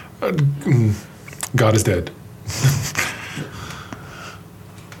 God is dead.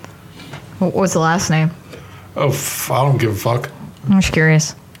 What was the last name? Oh, I don't give a fuck. I'm just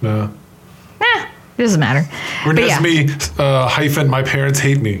curious. No. It doesn't matter. Renesmee hyphen my parents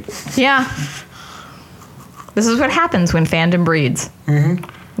hate me. Yeah. This is what happens when fandom breeds. Mm-hmm.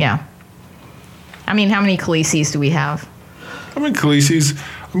 Yeah. I mean, how many Khaleesi's do we have? I mean, Khaleesi's.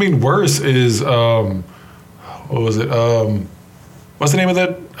 I mean, worse is, what was it? What's the name of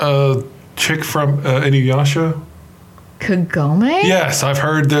that chick from Inuyasha? Kagome? Yes, I've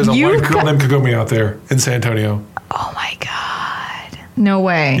heard there's a white girl named Kagome out there in San Antonio. Oh my God. No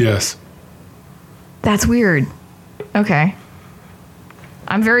way. Yes. That's weird. Okay.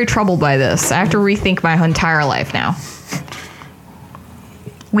 I'm very troubled by this. I have to rethink my entire life now.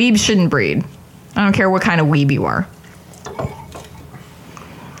 Weebs shouldn't breed. I don't care what kind of weeb you are.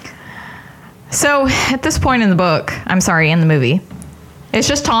 So, at this point in the book, in the movie, it's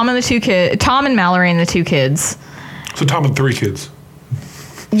just Tom and Mallory and the two kids. So Tom and 3 kids.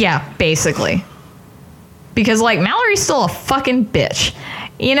 Yeah, basically. Because, like, Mallory's still a fucking bitch.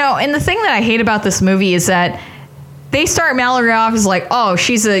 And the thing that I hate about this movie is that they start Mallory off as like, oh,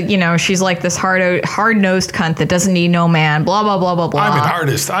 she's like this hard-nosed cunt that doesn't need no man, blah, blah, blah, blah, blah. I'm an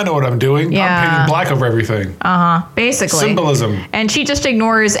artist. I know what I'm doing. Yeah. I'm painting black over everything. Basically. Symbolism. And she just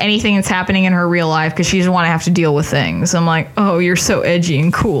ignores anything that's happening in her real life because she doesn't want to have to deal with things. I'm like, oh, you're so edgy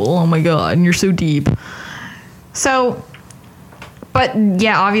and cool. Oh, my God. And you're so deep. So, but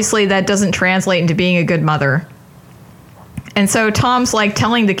yeah, obviously that doesn't translate into being a good mother. And so Tom's like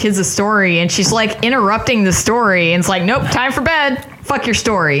telling the kids a story and she's like interrupting the story and it's like, nope, time for bed. Fuck your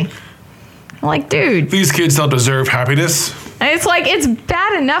story. I'm like, dude. These kids don't deserve happiness. And it's like, it's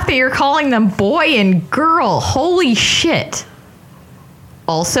bad enough that you're calling them boy and girl. Holy shit.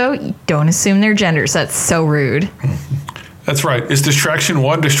 Also, don't assume their genders. That's so rude. That's right. It's distraction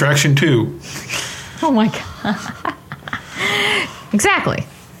 1, distraction 2. Oh my God. Exactly.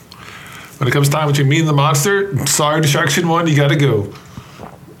 When it comes time between me and the monster, sorry, distraction 1, you gotta go.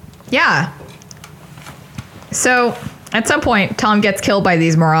 Yeah. So, at some point, Tom gets killed by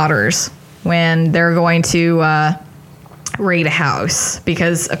these marauders when they're going to raid a house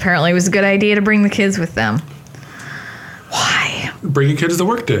because apparently it was a good idea to bring the kids with them. Why? Bringing kids to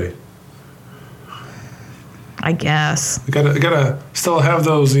work day. I guess. You gotta still have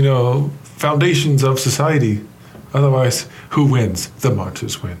those, foundations of society. Otherwise, who wins? The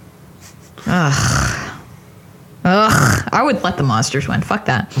monsters win. Ugh. I would let the monsters win. Fuck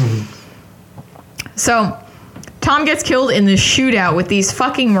that. So, Tom gets killed in this shootout with these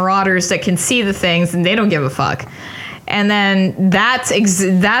fucking marauders that can see the things and they don't give a fuck. And then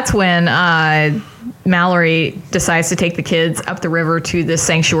that's when Mallory decides to take the kids up the river to this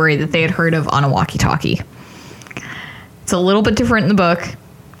sanctuary that they had heard of on a walkie-talkie. It's a little bit different in the book.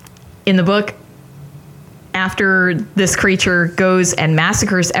 In the book, after this creature goes and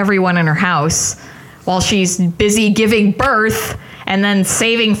massacres everyone in her house while she's busy giving birth and then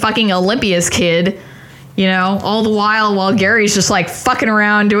saving fucking Olympia's kid, you know, all the while Gary's just like fucking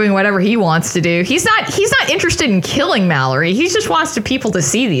around doing whatever he wants to do. He's not interested in killing Mallory. He just wants people to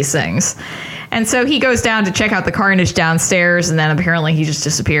see these things. And so he goes down to check out the carnage downstairs, and then apparently he just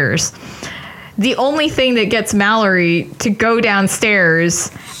disappears. The only thing that gets Mallory to go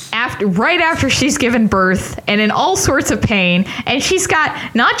downstairs right after she's given birth and in all sorts of pain, and she's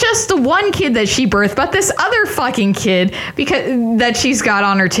got not just the one kid that she birthed, but this other fucking kid that she's got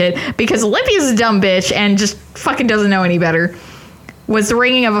on her tit, because Olympia's a dumb bitch and just fucking doesn't know any better, was the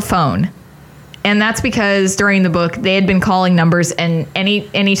ringing of a phone. And that's because during the book they had been calling numbers, and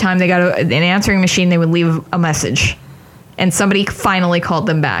any time they got an answering machine, they would leave a message, and somebody finally called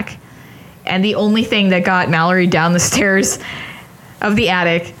them back. And the only thing that got Mallory down the stairs of the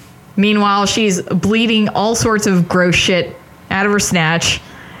attic, meanwhile she's bleeding all sorts of gross shit out of her snatch,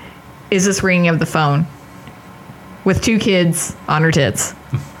 is this ringing of the phone with two kids on her tits.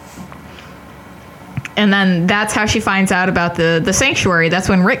 And then that's how she finds out about the sanctuary. That's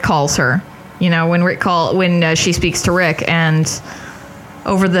when Rick calls her. You know, when she speaks to Rick, and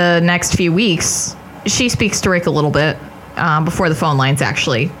over the next few weeks, she speaks to Rick a little bit before the phone lines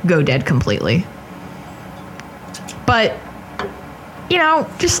actually go dead completely. But, you know,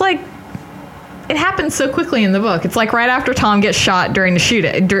 just like, it happens so quickly in the book. It's like right after Tom gets shot during the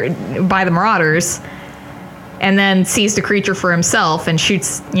shootout by the Marauders, and then sees the creature for himself and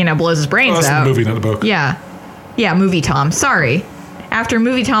shoots, blows his brains out. That's the movie, not the book. Yeah, movie Tom. Sorry. After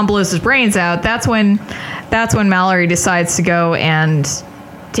movie Tom blows his brains out, that's when Mallory decides to go and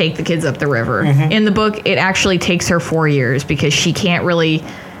take the kids up the river. Mm-hmm. In the book, it actually takes her 4 years because she can't really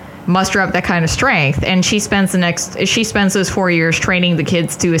muster up that kind of strength, and she spends those 4 years training the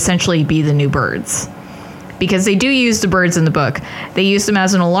kids to essentially be the new birds. Because they do use the birds in the book. They use them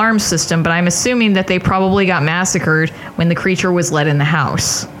as an alarm system, but I'm assuming that they probably got massacred when the creature was let in the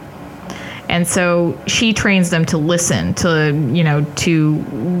house. And so she trains them to listen to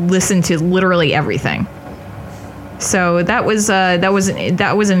literally everything. So that was an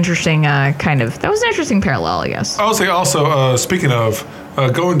interesting that was an interesting parallel, I guess. I'll say also, speaking of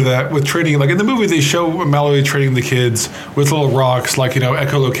going to that with training, like in the movie they show Mallory training the kids with little rocks, like,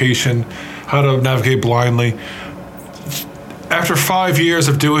 echolocation, how to navigate blindly. After 5 years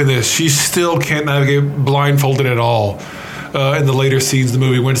of doing this, she still can't navigate blindfolded at all. In the later scenes of the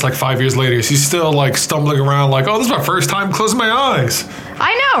movie, when it's like 5 years later, she's still like stumbling around like, oh, this is my first time closing my eyes.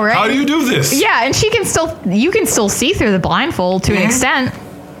 I know, right? How do you do this? Yeah, and you can still see through the blindfold to an extent.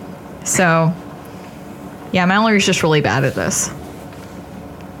 So, yeah, Mallory's just really bad at this.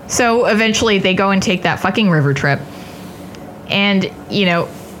 So eventually they go and take that fucking river trip. And,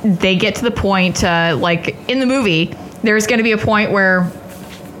 they get to the point, like in the movie, there's going to be a point where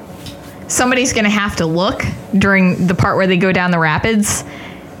somebody's going to have to look during the part where they go down the rapids,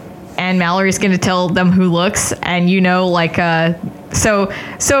 and Mallory's going to tell them who looks, and so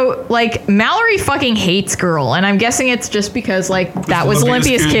Mallory fucking hates Girl, and I'm guessing it's just because that was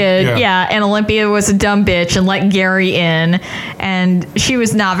Olympia's kid. Yeah, and Olympia was a dumb bitch and let Gary in, and she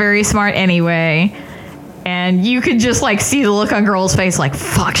was not very smart anyway. And you could just see the look on Girl's face, like,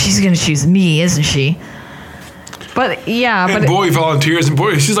 fuck, she's going to choose me, isn't she? But yeah, and boy volunteers, and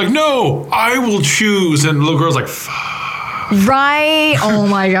boy, she's like, no, I will choose, and little girl's like, fuck. Right? Oh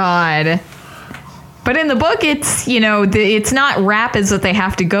my god. But in the book, it's it's not rapids that they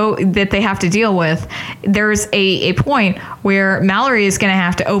have to deal with. There's a point where Mallory is going to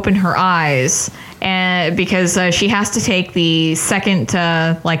have to open her eyes, and because she has to take the second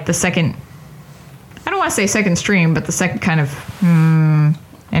I don't want to say second stream, but the second kind of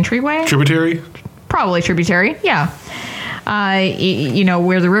entryway? Tributary? Probably tributary, yeah.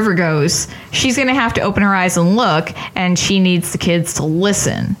 Where the river goes. She's going to have to open her eyes and look, and she needs the kids to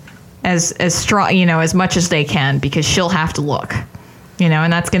listen as strong, as much as they can, because she'll have to look,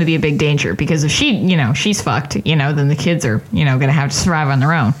 and that's going to be a big danger, because if she's fucked, then the kids are, going to have to survive on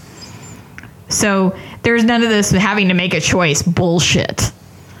their own. So there's none of this having to make a choice bullshit.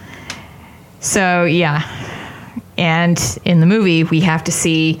 So, yeah. And in the movie, we have to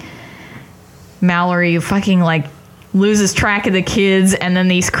see Mallory fucking loses track of the kids, and then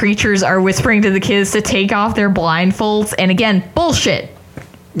these creatures are whispering to the kids to take off their blindfolds. And again, bullshit.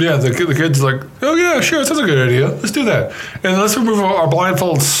 Yeah, the kid's like, oh yeah, sure, that's a good idea. Let's do that. And let's remove our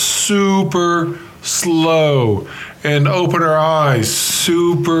blindfolds super slow and open our eyes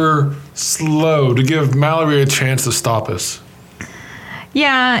super slow to give Mallory a chance to stop us.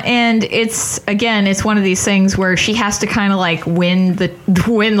 Yeah, and it's one of these things where she has to kind of like win the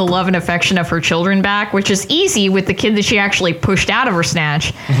love and affection of her children back, which is easy with the kid that she actually pushed out of her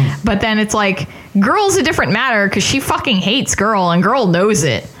snatch. Mm-hmm. But then it's like, Girl's a different matter because she fucking hates Girl, and Girl knows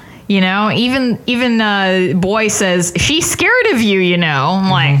it. You know, even Boy says she's scared of you. You know, I'm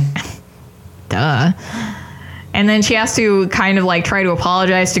like, duh. And then she has to kind of like try to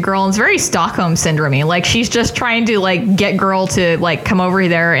apologize to Girl. And it's very Stockholm syndrome-y. Like she's just trying to like get Girl to like come over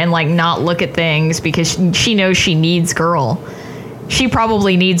there and like not look at things because she knows she needs Girl. She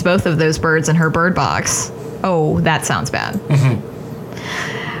probably needs both of those birds in her bird box. Oh, that sounds bad.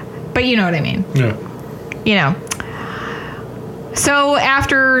 Mm-hmm. But you know what I mean. Yeah. You know. So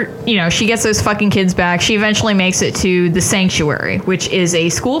after, she gets those fucking kids back, she eventually makes it to the Sanctuary, which is a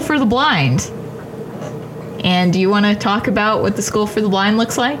school for the blind. And do you want to talk about what the School for the Blind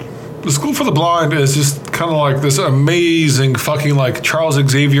looks like? The School for the Blind is just kind of like this amazing fucking like Charles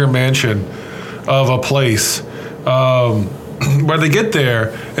Xavier mansion of a place where they get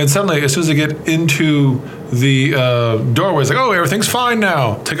there and suddenly as soon as they get into the doorway, it's like, oh, everything's fine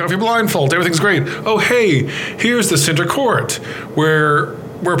now. Take off your blindfold. Everything's great. Oh, hey, here's the center court where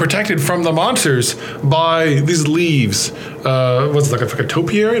we're protected from the monsters by these leaves. What's it, like a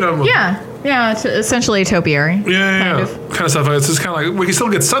topiary? Yeah, it's essentially a topiary. Yeah. Kind of stuff. It's just kind of like we can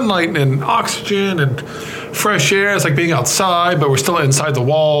still get sunlight and oxygen and fresh air. It's like being outside, but we're still inside the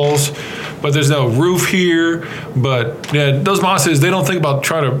walls. But there's no roof here. But yeah, those monsters, they don't think about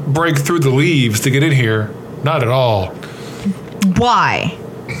trying to break through the leaves to get in here. Not at all. Why?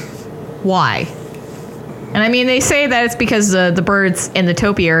 And I mean, they say that it's because the birds in the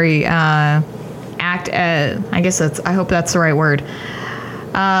topiary act as, I hope that's the right word,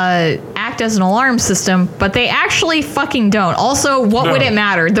 act as an alarm system, but they actually fucking don't. Also, what would it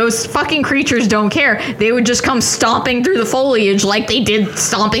matter? Those fucking creatures don't care. They would just come stomping through the foliage like they did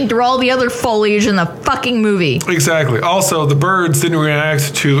stomping through all the other foliage in the fucking movie. Exactly. Also, the birds didn't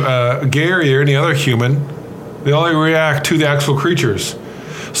react to Gary or any other human. They only react to the actual creatures.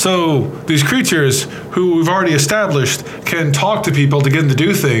 So these creatures, who we've already established can talk to people to get them to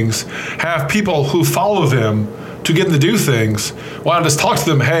do things, have people who follow them to get them to do things. Why not just talk to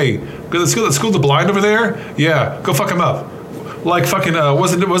them? Hey, let's go the blind over there. Yeah, go fuck him up. Like fucking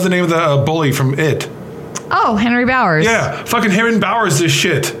what's the name of the bully from It? Oh, Henry Bowers. Yeah, fucking Henry Bowers this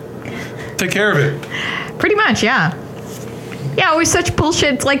shit. Take care of it. Pretty much, yeah. Yeah, it was such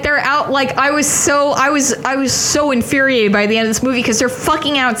bullshit. It's like they're out. Like I was so infuriated by the end of this movie because they're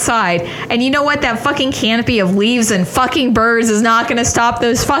fucking outside, and you know what? That fucking canopy of leaves and fucking birds is not going to stop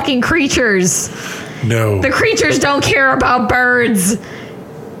those fucking creatures. No. The creatures don't care about birds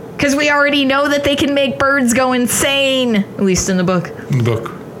because we already know that they can make birds go insane. At least in the book.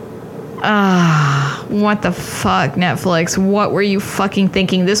 What the fuck, Netflix? What were you fucking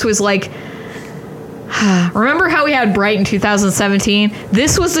thinking? This was like. Remember how we had Bright in 2017?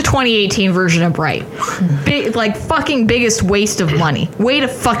 This was the 2018 version of Bright. Fucking biggest waste of money. Way to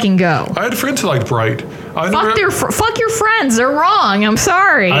fucking go. I had friends who liked Bright. Fuck your friends. They're wrong. I'm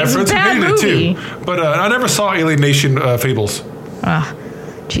sorry. I have friends who hated it too. But I never saw Alien Nation Fables.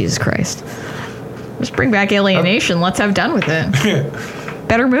 Jesus Christ. Let's bring back Alien Nation. Let's have done with it.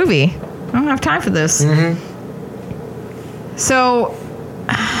 Better movie. I don't have time for this. Mm-hmm. So...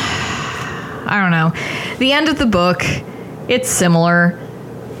 I don't know. The end of the book, it's similar.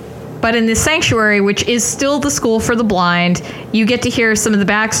 But in the Sanctuary, which is still the school for the blind, you get to hear some of the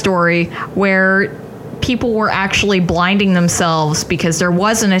backstory where people were actually blinding themselves because there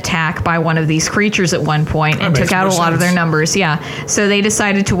was an attack by one of these creatures at one point and took out a lot of their numbers. Yeah. So they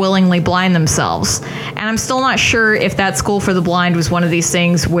decided to willingly blind themselves. And I'm still not sure if that school for the blind was one of these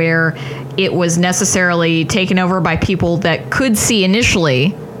things where it was necessarily taken over by people that could see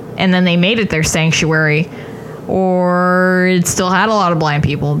initially, and then they made it their sanctuary, or it still had a lot of blind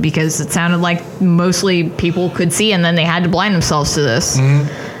people because it sounded like mostly people could see and then they had to blind themselves to this.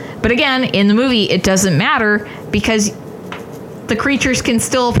 Mm-hmm. But again, in the movie, it doesn't matter because the creatures can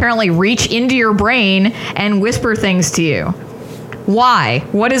still apparently reach into your brain and whisper things to you. Why?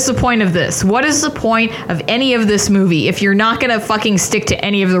 What is the point of this? What is the point of any of this movie if you're not going to fucking stick to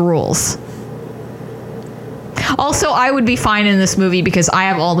any of the rules? Also, I would be fine in this movie because I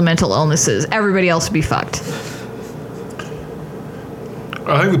have all the mental illnesses. Everybody else would be fucked.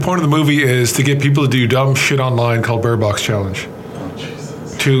 I think the point of the movie is to get people to do dumb shit online called Bird Box Challenge. Oh,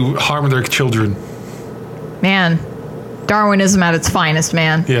 Jesus. To harm their children. Man, Darwinism at its finest,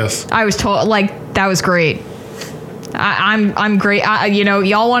 man. Yes. I was told, like, that was great. I'm great.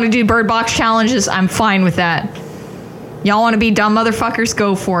 Y'all want to do Bird Box challenges? I'm fine with that. Y'all want to be dumb motherfuckers?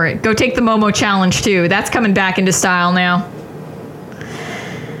 Go for it. Go take the Momo challenge too. That's coming back into style now.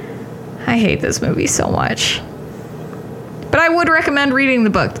 I hate this movie so much. But I would recommend reading the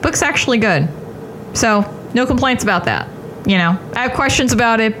book. The book's actually good. So, no complaints about that. I have questions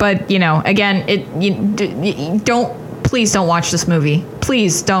about it, but, again, please don't watch this movie.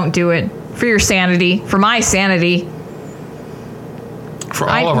 Please don't do it. For your sanity. For my sanity. For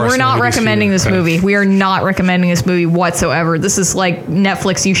all of our we're not sanities recommending here. this movie. We are not recommending this movie whatsoever. This is like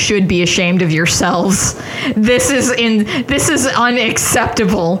Netflix. You should be ashamed of yourselves. This is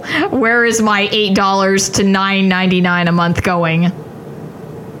unacceptable. Where is my $8 to $9.99 a month going?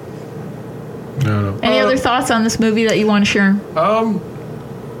 No. Any other thoughts on this movie that you want to share? Well,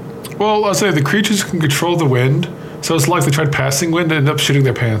 I'll say the creatures can control the wind, so it's like they tried passing wind and ended up shitting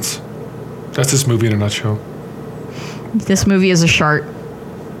their pants. That's this movie in a nutshell. This movie is a shart.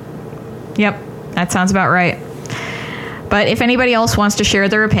 Yep, that sounds about right. But if anybody else wants to share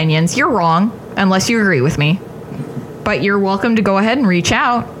their opinions, you're wrong, unless you agree with me. But you're welcome to go ahead and reach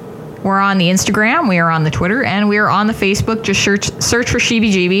out. We're on the Instagram, we are on the Twitter, and we are on the Facebook. Just search for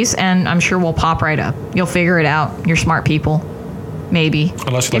Sheebie Jeebies, and I'm sure we'll pop right up. You'll figure it out. You're smart people. Maybe.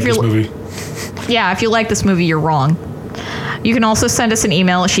 Unless you like this movie. Yeah, if you like this movie, you're wrong. You can also send us an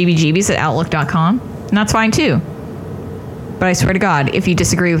email at sheebiejeebies@outlook.com, and that's fine too. But I swear to God, if you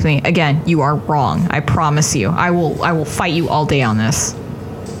disagree with me, again, you are wrong. I promise you. I will fight you all day on this.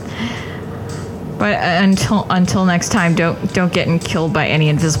 But until next time, don't get killed by any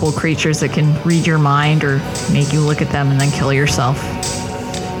invisible creatures that can read your mind or make you look at them and then kill yourself.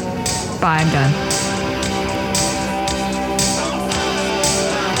 Bye, I'm done.